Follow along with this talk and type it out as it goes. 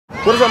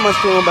What is up, my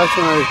channel? Back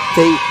to another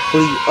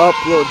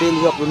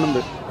daily upload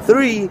number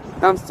 3.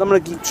 I'm gonna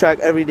keep track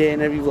every day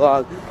in every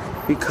vlog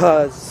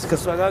because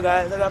I got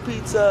guys, I got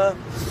pizza.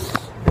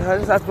 I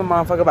just asked my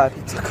mom if I could buy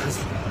pizza because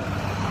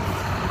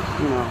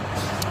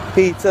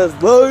pizza's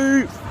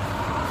life.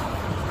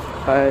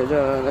 Alright,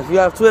 if you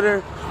have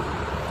Twitter,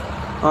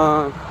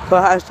 put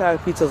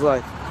hashtag pizza's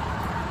life.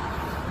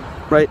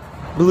 Right?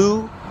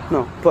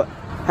 Put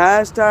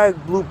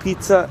hashtag blue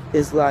pizza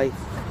is life.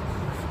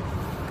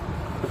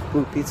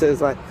 Blue pizza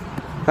is life.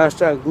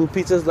 Hashtag blue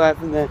pizza is life,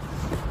 and then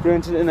you're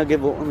into in a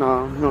giveaway.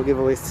 No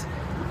giveaways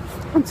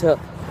until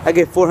I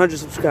get 400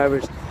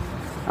 subscribers.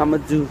 I'm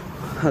gonna do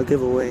a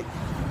giveaway.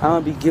 I'm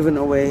gonna be giving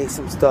away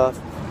some stuff.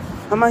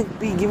 I might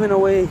be giving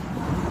away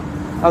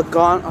a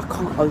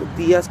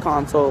DS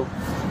console,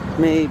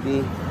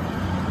 maybe.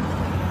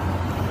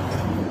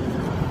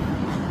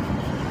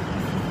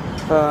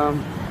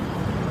 I'm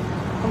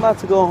about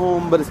to go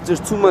home, but there's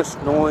too much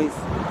noise.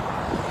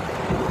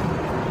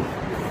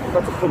 I'm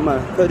about to put my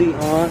hoodie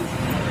on.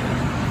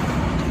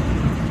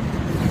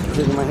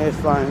 My hair's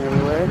flying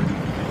everywhere.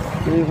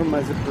 Let me put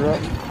my zipper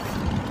up.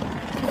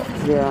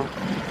 Yeah.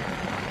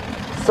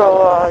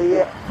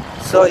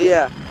 So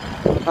yeah.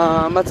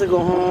 I'm about to go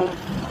home,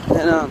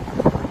 and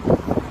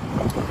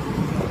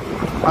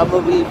I'm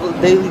gonna be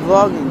daily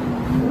vlogging.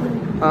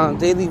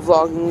 Daily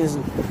vlogging is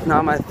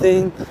not my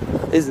thing.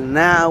 Is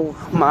now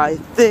my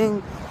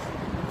thing.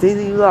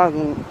 Daily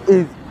vlogging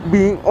is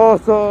being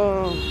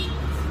awesome.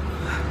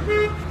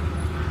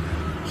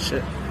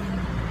 Shit.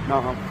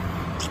 No.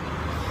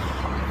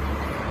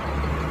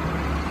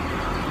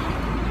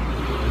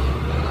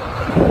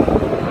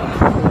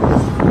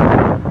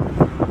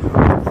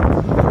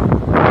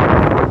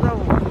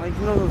 Like,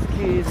 you know those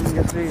kids in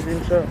yesterday's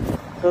intro?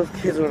 Those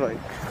kids were like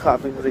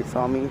clapping because they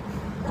saw me.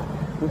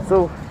 I'm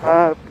so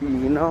happy,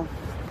 you know?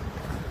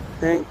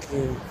 Thank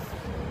you.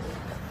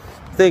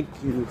 Thank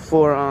you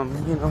for,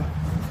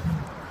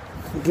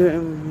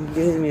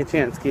 giving me a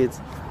chance, kids.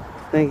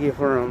 Thank you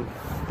for,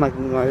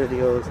 liking my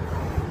videos.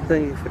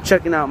 Thank you for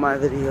checking out my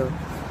video.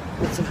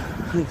 It's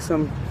like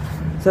some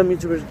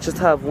YouTubers just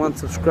have 1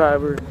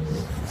 subscriber.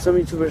 Some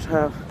YouTubers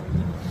have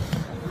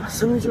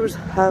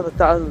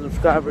 1,000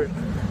 subscribers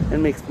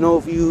and makes no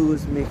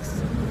views,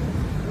 makes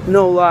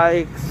no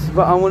likes.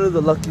 But I'm one of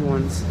the lucky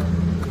ones.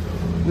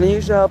 And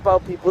you should help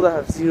out people that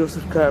have 0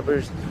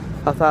 subscribers,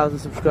 1,000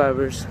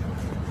 subscribers,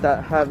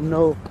 that have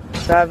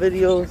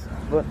videos,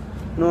 but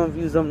no one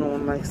views them, no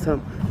one likes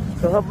them.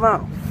 So help them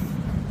out.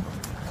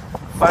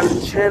 Find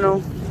a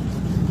channel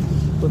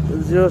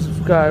with 0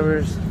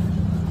 subscribers,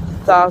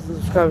 1,000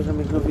 subscribers that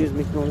make no views,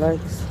 make no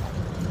likes.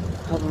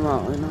 Help them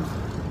out, you know.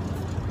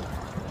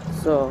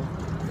 So,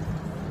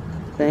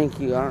 thank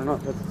you. I don't know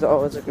if it's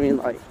always a green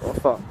light. Oh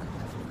fuck.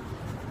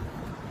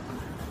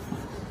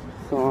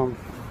 So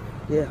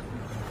yeah.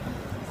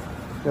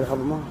 Gotta help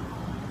them out.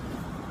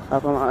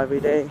 Help them out every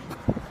day.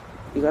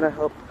 You gotta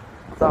help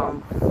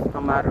them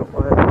no matter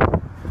what.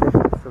 If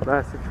it's a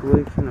bad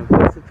situation, a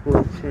good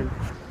situation.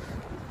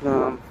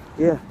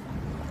 Yeah.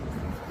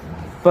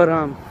 But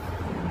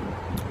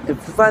if you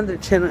find their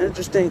channel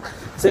interesting,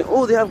 say,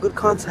 oh, they have good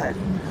content.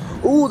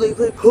 Oh, they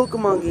play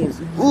Pokemon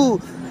games. Oh,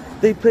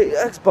 they play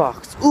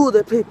Xbox. Oh,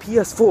 they play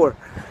PS4.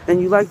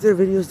 And you like their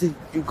videos,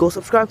 you go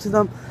subscribe to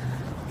them.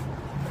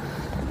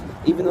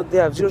 Even though they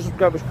have 0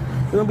 subscribers,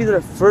 they're gonna be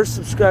their first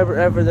subscriber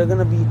ever. They're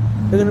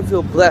gonna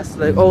feel blessed.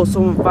 Like, oh,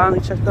 someone finally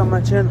checked out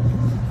my channel.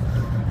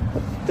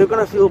 They're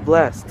gonna feel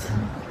blessed.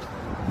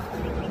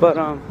 But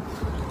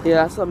yeah,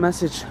 that's the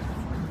message.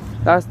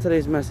 That's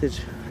today's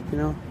message. You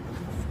know.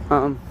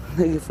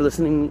 Thank you for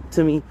listening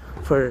to me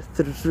for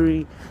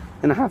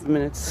 3.5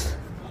 minutes.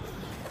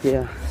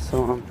 Yeah.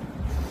 So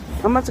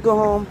I'm about to go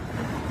home,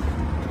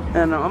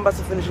 and I'm about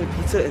to finish the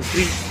pizza in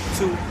 3,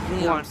 2,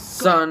 1.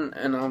 Son,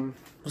 and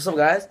what's up,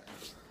 guys?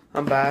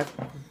 I'm back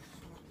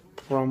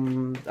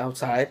from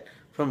outside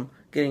from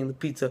getting the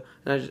pizza,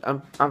 and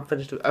I'm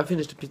finished. I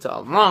finished the pizza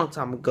a long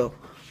time ago.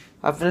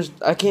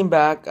 I came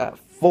back at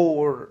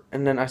 4,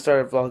 and then I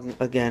started vlogging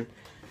again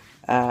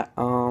at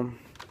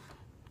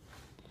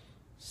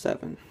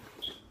 7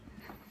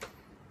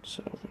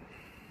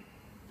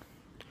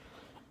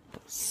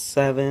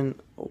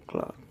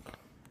 o'clock.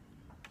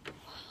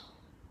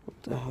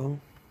 What the hell?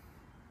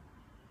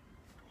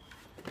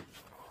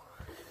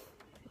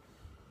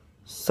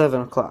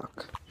 7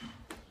 o'clock.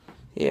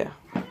 Yeah.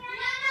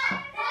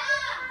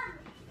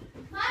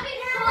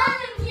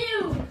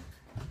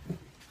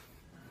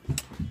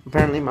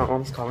 Apparently my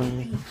mom's calling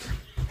me.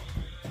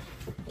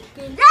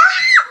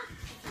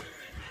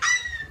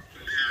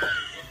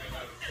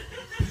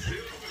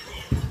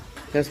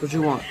 Guess what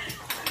you want?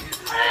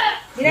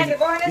 You giving me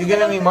money? You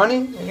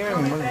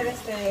giving me money?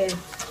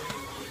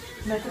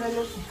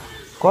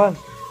 ¿Cuál?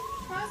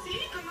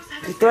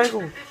 ¿Qué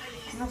traigo?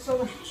 No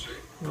solo.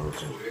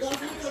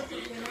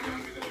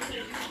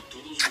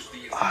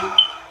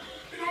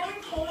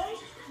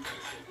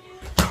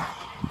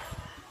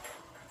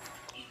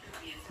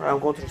 Alright, I'm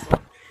going to the store.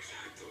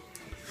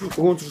 We're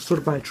going to the store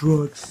to buy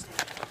drugs.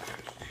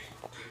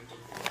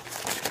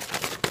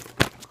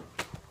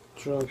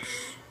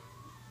 drugs.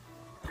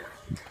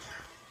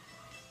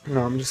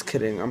 No, I'm just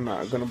kidding. I'm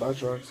not gonna buy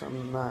drugs.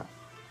 I'm not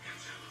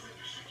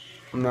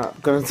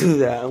gonna do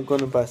that. I'm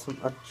gonna buy some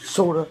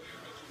soda.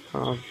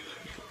 I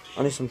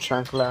need some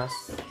chanclas.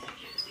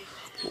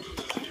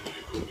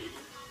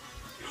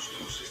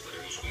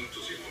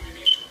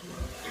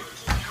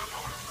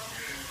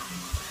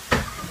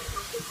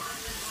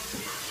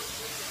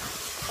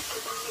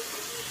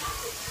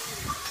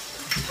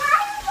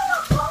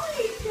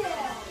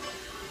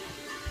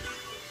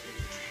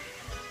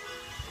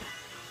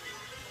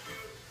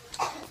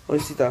 Let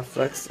me see that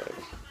flex.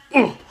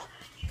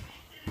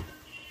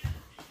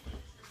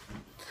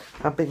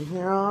 I've been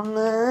here all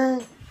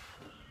night.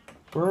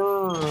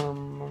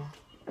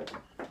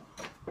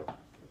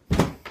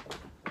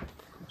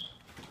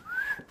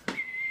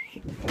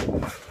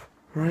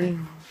 Right.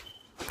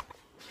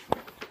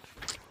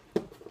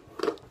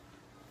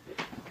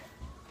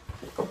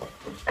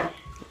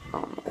 I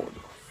don't know what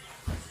the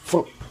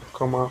fuck.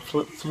 Come on,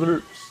 flips.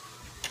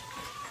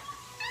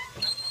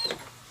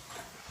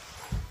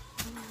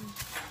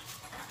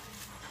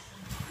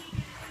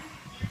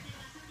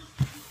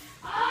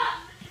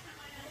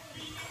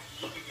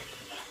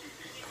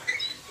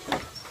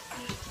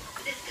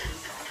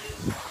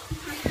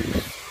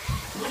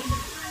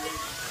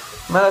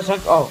 Man, I check.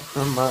 Oh,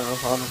 never mind. No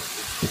problem.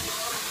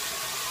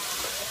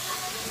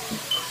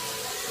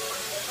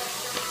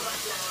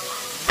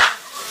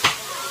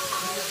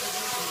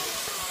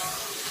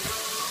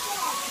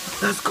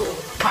 Let's go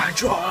buy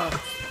drugs.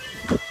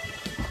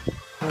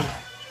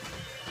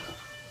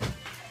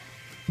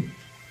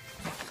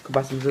 Let's go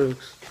buy some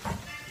drugs.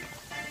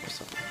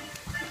 What's up?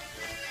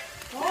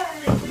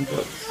 Some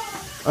drugs.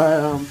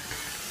 Alright,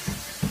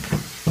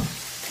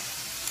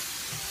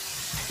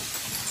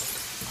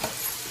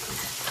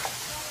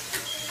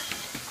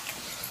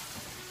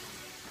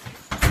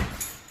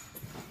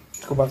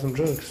 go buy some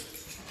drugs.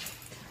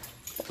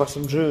 Buy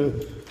some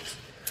drugs.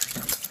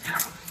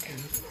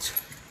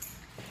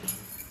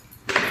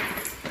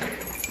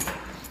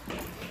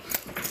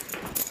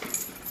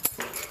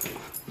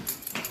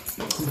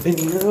 Been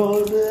here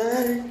all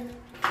day.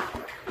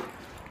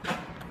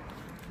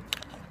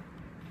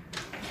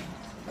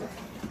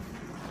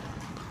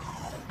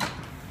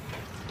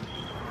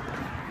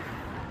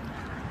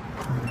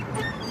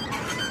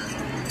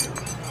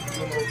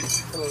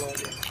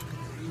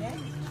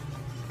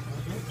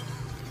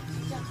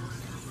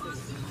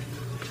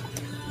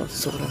 What's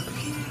soda?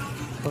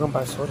 We're gonna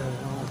buy soda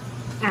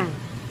now.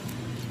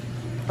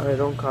 Alright,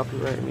 don't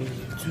copyright me.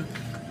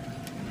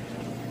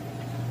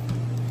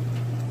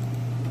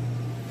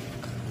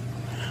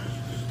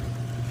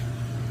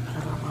 I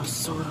got my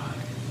soda.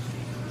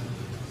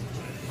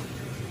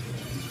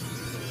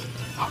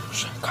 Oh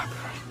shit, copyright.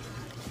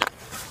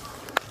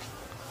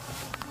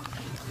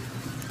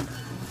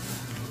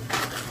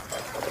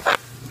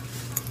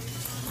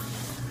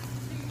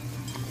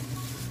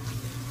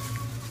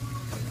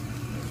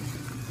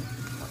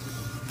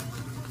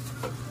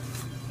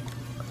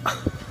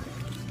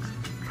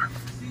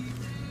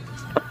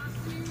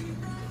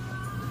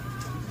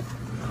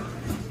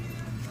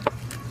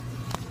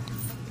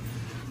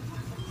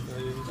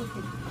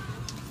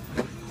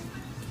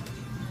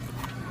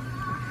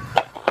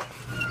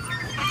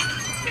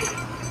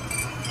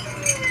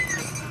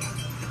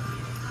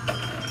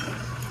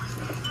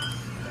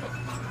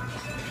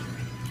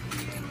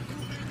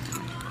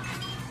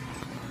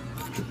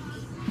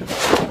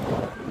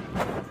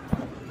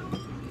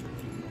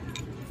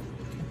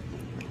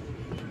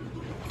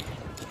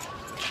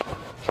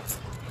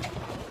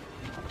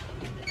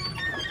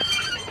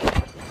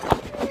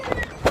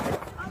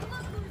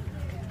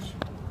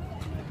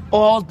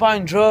 Oh, I was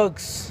buying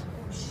drugs.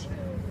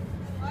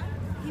 What?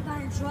 You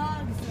buying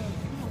drugs?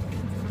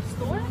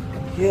 Store?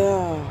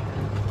 Yeah.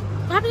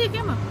 What happened to your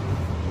camera?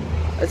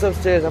 It's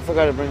upstairs. I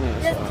forgot to bring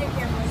it. Just your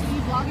camera. So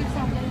you vlog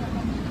yourself getting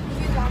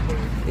you vlog it.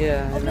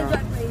 Yeah, I Open the know.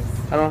 door, please.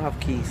 I don't have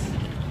keys.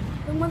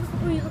 Then what the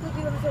fuck were you looking like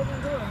you gonna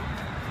open the door?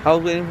 I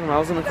was waiting for him. I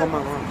was gonna call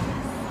my mom.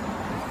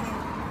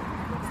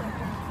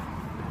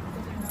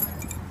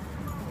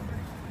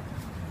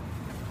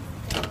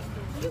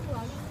 You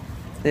vlog?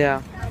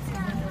 Yeah.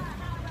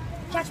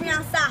 Catch me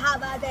outside. How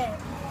about that?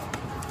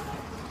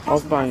 I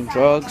was buying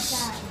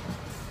drugs.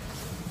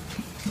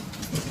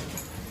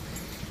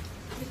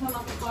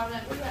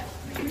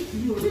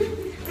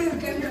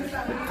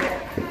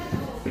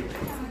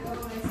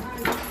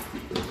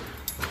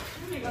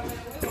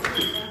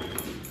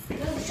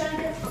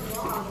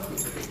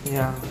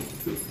 Yeah.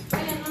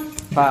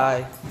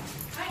 Bye.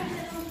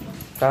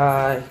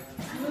 Bye.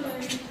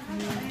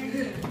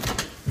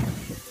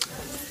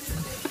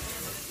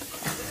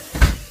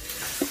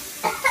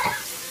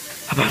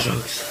 How about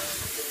drugs?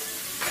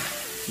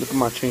 Look at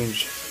my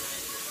change.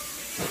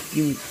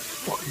 Give me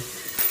fucking.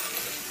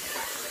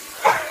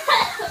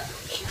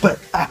 But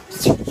I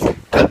see you.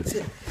 That's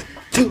it.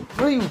 2,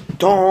 3,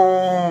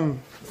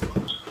 dong.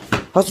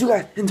 I'll see you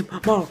guys in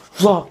tomorrow's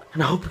vlog,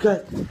 and I hope you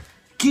guys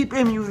keep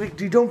in music.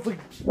 Don't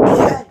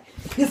forget,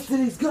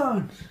 yesterday's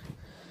gone.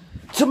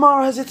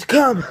 Tomorrow has yet to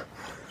come.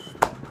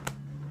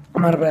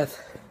 I'm out of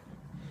breath.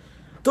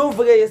 Don't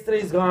forget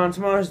yesterday's gone.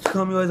 Tomorrow's to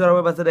come. You guys are aware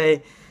about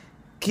today.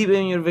 Keep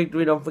aiming your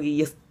victory. Don't forget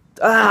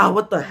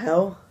what the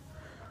hell?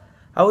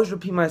 I always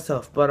repeat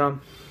myself, but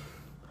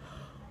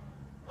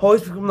always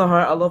speak from the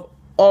heart. I love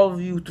all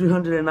of you,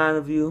 309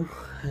 of you,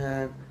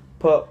 and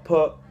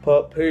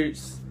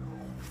peace.